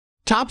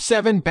Top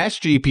 7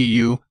 Best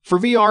GPU for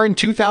VR in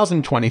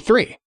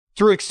 2023.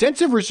 Through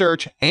extensive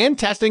research and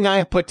testing, I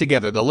have put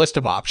together the list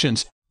of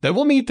options that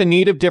will meet the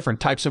need of different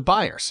types of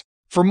buyers.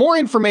 For more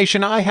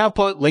information, I have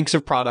put links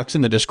of products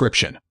in the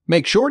description.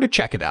 Make sure to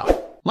check it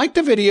out. Like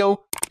the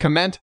video,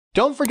 comment,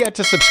 don't forget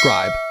to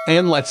subscribe,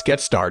 and let's get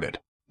started.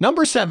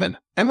 Number 7.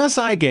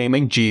 MSI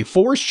Gaming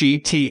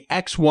GeForce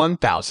GTX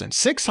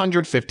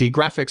 1650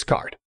 Graphics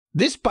Card.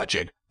 This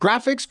budget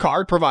graphics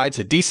card provides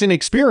a decent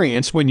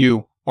experience when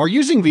you are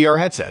using VR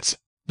headsets.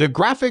 The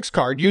graphics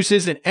card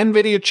uses an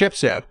NVIDIA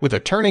chipset with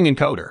a turning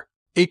encoder.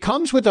 It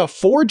comes with a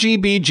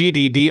 4GB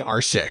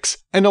GDDR6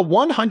 and a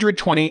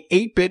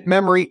 128-bit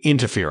memory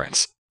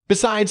interference.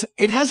 Besides,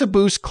 it has a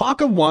boost clock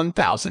of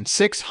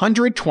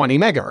 1620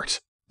 MHz.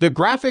 The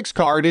graphics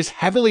card is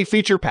heavily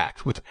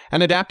feature-packed with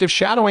an adaptive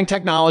shadowing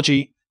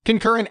technology,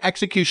 concurrent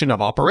execution of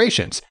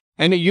operations,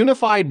 and a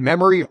unified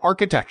memory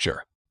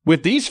architecture.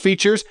 With these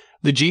features,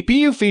 the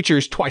GPU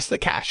features twice the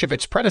cache of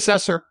its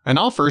predecessor and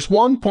offers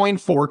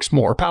 1.4x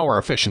more power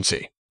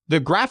efficiency.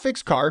 The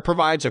graphics card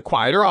provides a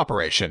quieter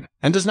operation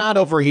and does not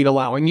overheat,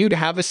 allowing you to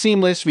have a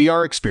seamless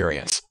VR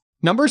experience.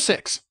 Number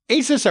 6.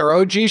 ASUS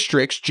ROG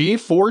STRIX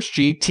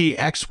GeForce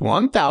GTX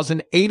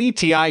 1080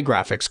 Ti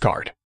Graphics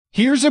Card.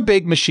 Here's a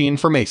big machine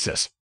from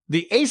ASUS.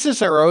 The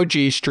ASUS ROG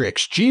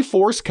STRIX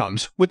GeForce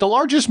comes with the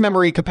largest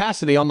memory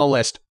capacity on the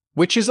list,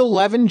 which is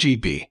 11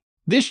 GB.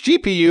 This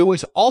GPU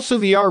is also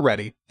VR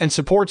ready and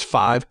supports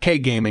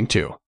 5K gaming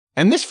too.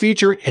 And this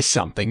feature is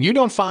something you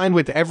don't find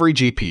with every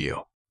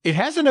GPU. It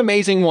has an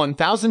amazing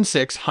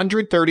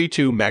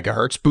 1632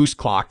 MHz boost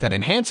clock that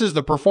enhances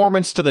the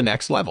performance to the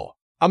next level.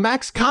 A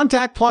Max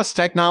Contact Plus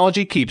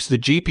technology keeps the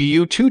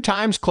GPU 2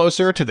 times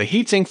closer to the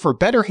heatsink for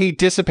better heat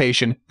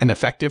dissipation and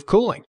effective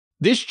cooling.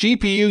 This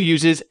GPU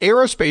uses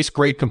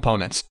aerospace-grade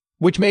components,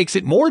 which makes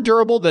it more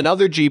durable than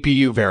other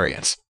GPU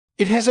variants.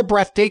 It has a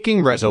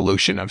breathtaking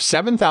resolution of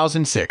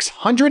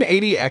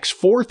 7680 x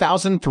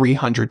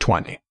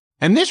 4320,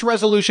 and this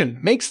resolution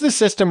makes the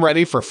system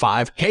ready for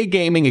 5K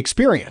gaming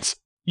experience.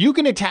 You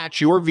can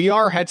attach your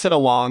VR headset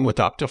along with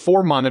up to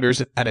 4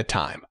 monitors at a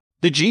time.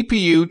 The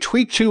GPU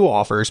Tweak 2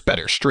 offers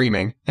better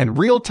streaming and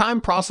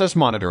real-time process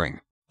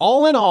monitoring.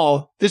 All in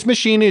all, this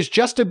machine is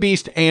just a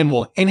beast and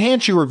will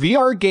enhance your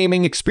VR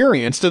gaming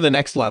experience to the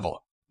next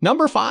level.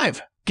 Number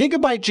 5.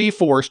 GIGABYTE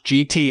GeForce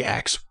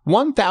GTX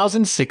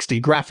 1060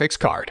 Graphics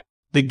Card.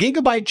 The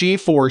GIGABYTE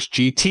GeForce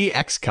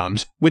GTX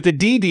comes with a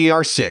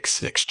DDR6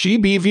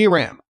 6GB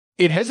VRAM.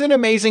 It has an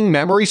amazing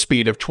memory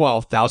speed of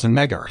 12,000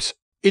 MHz.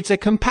 It's a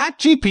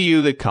compact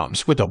GPU that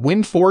comes with a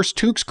WindForce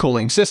 2X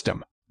cooling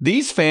system.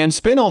 These fans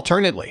spin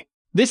alternately.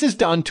 This is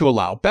done to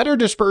allow better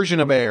dispersion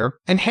of air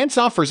and hence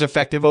offers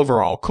effective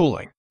overall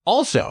cooling.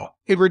 Also,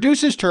 it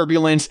reduces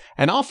turbulence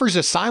and offers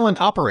a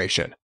silent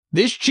operation.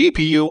 This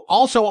GPU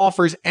also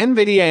offers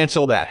NVIDIA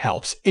ANSYL that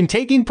helps in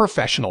taking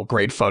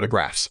professional-grade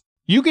photographs.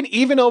 You can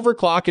even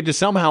overclock it to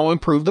somehow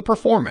improve the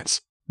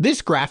performance.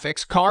 This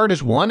graphics card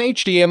has 1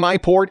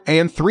 HDMI port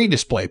and 3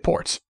 display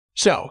ports,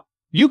 so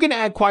you can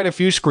add quite a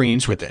few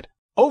screens with it.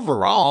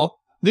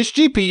 Overall, this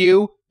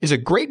GPU is a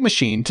great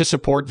machine to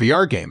support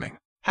VR gaming.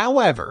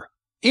 However,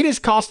 it is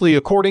costly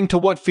according to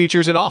what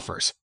features it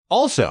offers.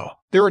 Also,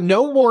 there are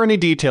no warranty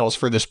details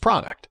for this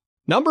product.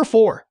 Number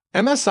 4.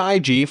 MSI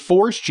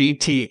GeForce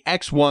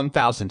GTX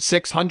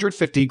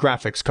 1650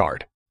 Graphics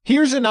Card.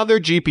 Here's another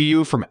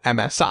GPU from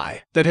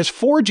MSI that has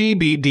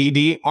 4GB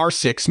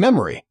DDR6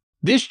 memory.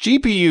 This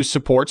GPU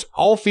supports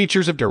all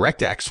features of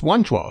DirectX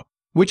 112,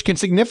 which can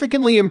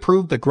significantly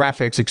improve the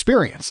graphics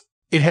experience.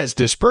 It has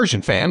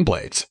dispersion fan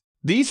blades.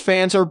 These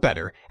fans are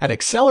better at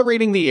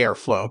accelerating the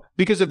airflow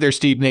because of their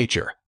steep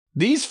nature.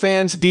 These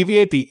fans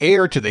deviate the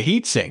air to the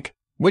heatsink,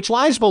 which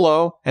lies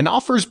below and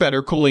offers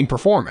better cooling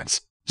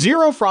performance.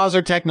 Zero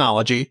Frozer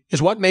technology is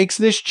what makes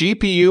this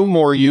GPU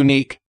more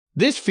unique.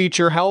 This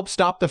feature helps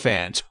stop the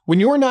fans when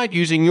you're not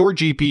using your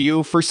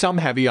GPU for some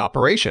heavy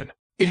operation.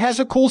 It has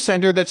a cool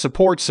center that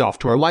supports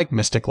software like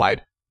Mystic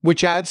Light,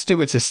 which adds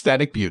to its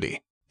aesthetic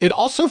beauty. It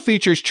also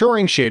features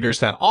Turing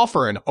shaders that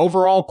offer an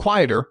overall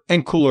quieter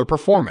and cooler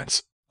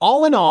performance.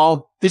 All in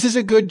all, this is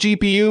a good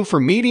GPU for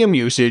medium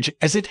usage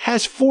as it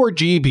has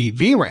 4GB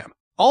VRAM.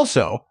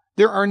 Also,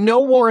 there are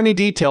no warranty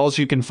details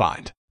you can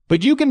find,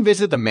 but you can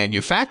visit the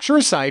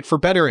manufacturer's site for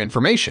better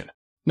information.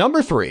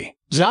 Number 3.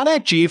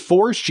 ZOTAC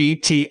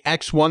GeForce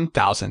GTX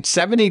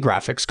 1070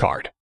 Graphics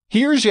Card.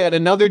 Here's yet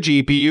another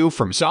GPU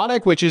from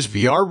ZOTAC which is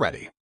VR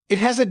ready. It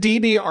has a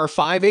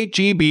DDR5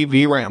 8GB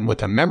VRAM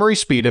with a memory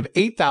speed of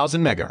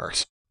 8000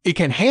 MHz. It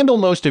can handle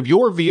most of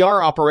your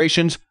VR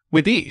operations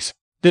with ease.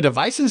 The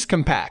device is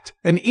compact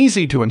and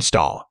easy to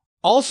install.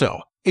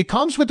 Also, it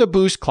comes with a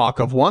boost clock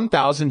of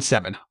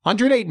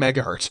 1708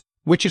 MHz,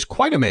 which is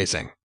quite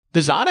amazing. The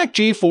ZOTAC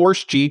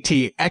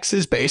GeForce GTX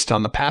is based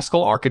on the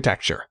Pascal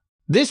architecture.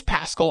 This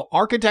Pascal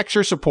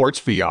architecture supports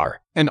VR,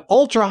 an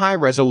ultra-high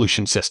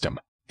resolution system.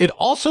 It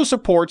also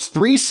supports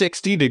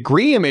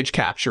 360-degree image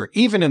capture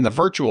even in the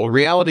virtual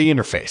reality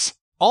interface.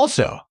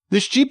 Also,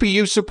 this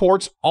GPU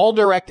supports all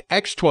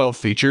DirectX 12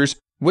 features,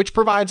 which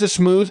provides a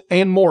smooth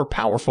and more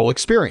powerful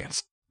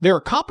experience. There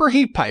are copper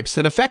heat pipes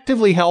that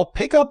effectively help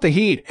pick up the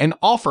heat and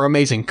offer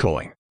amazing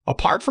cooling.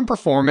 Apart from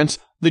performance,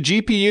 the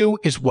GPU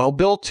is well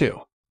built too.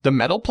 The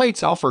metal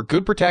plates offer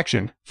good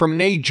protection from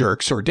knee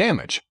jerks or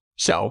damage,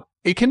 so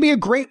it can be a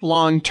great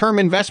long-term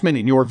investment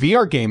in your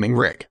VR gaming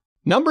rig.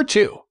 Number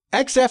 2.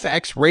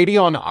 XFX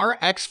Radeon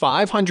RX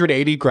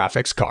 580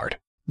 Graphics Card.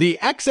 The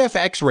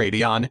XFX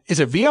Radeon is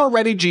a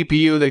VR-ready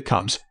GPU that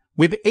comes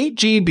with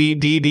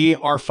 8GB DDR5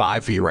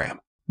 VRAM.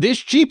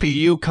 This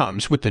GPU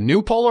comes with the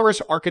new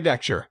Polaris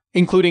architecture,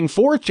 including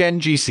 4th Gen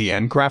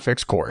GCN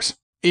graphics cores.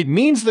 It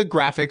means the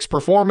graphics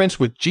performance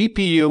with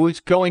GPU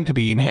is going to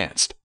be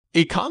enhanced.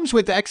 It comes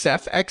with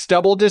XFX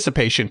double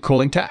dissipation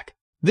cooling tech.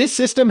 This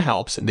system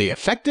helps in the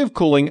effective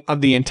cooling of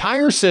the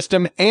entire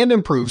system and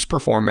improves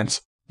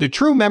performance. The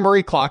true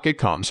memory clock it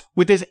comes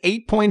with is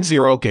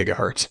 8.0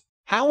 GHz.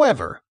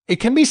 However, it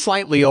can be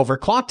slightly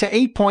overclocked to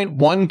 8.1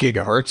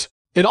 GHz.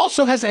 It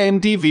also has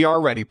AMD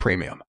VR Ready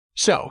Premium,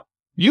 so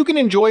you can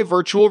enjoy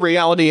virtual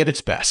reality at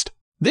its best.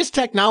 This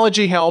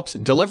technology helps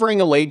in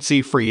delivering a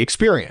latency-free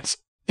experience.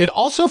 It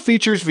also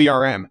features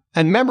VRM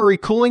and memory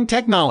cooling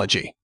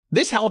technology.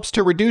 This helps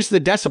to reduce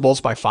the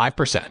decibels by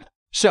 5%.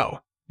 So,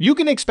 you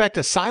can expect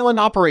a silent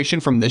operation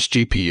from this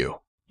GPU.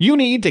 You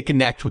need to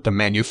connect with the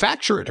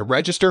manufacturer to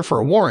register for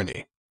a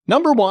warranty.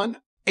 Number 1.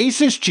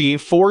 ASUS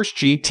GeForce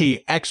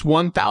GTX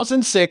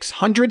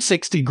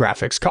 1660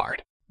 Graphics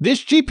Card.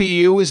 This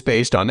GPU is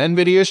based on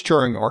NVIDIA's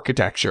Turing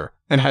architecture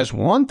and has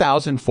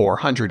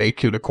 1408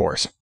 CUDA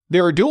cores.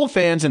 There are dual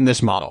fans in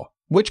this model,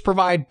 which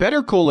provide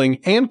better cooling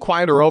and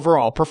quieter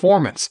overall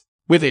performance.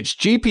 With its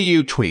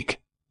GPU tweak,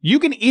 you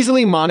can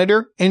easily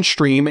monitor and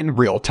stream in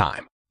real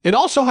time. It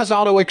also has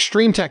Auto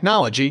Extreme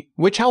technology,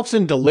 which helps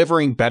in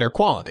delivering better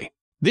quality.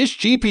 This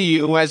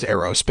GPU has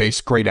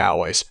aerospace-grade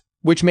alloys,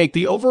 which make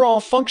the overall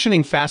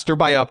functioning faster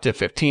by up to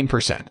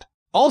 15%.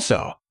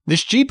 Also,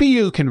 this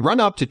GPU can run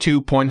up to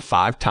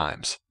 2.5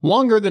 times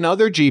longer than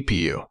other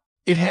GPU.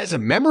 It has a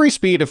memory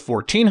speed of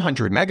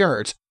 1400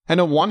 MHz and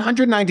a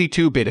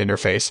 192-bit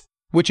interface,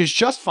 which is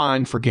just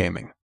fine for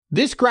gaming.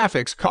 This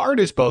graphics card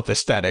is both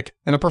aesthetic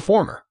and a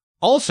performer.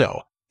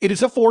 Also, it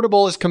is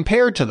affordable as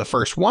compared to the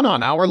first one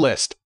on our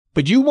list,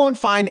 but you won't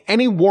find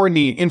any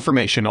warranty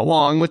information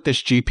along with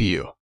this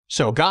GPU.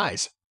 So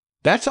guys,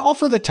 that's all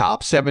for the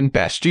top 7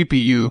 best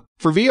GPU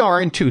for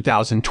VR in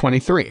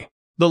 2023.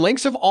 The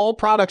links of all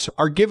products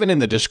are given in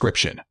the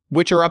description,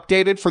 which are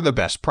updated for the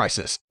best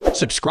prices.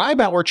 Subscribe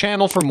our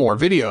channel for more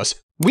videos.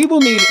 We will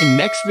meet in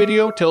next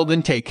video. Till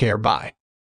then, take care. Bye.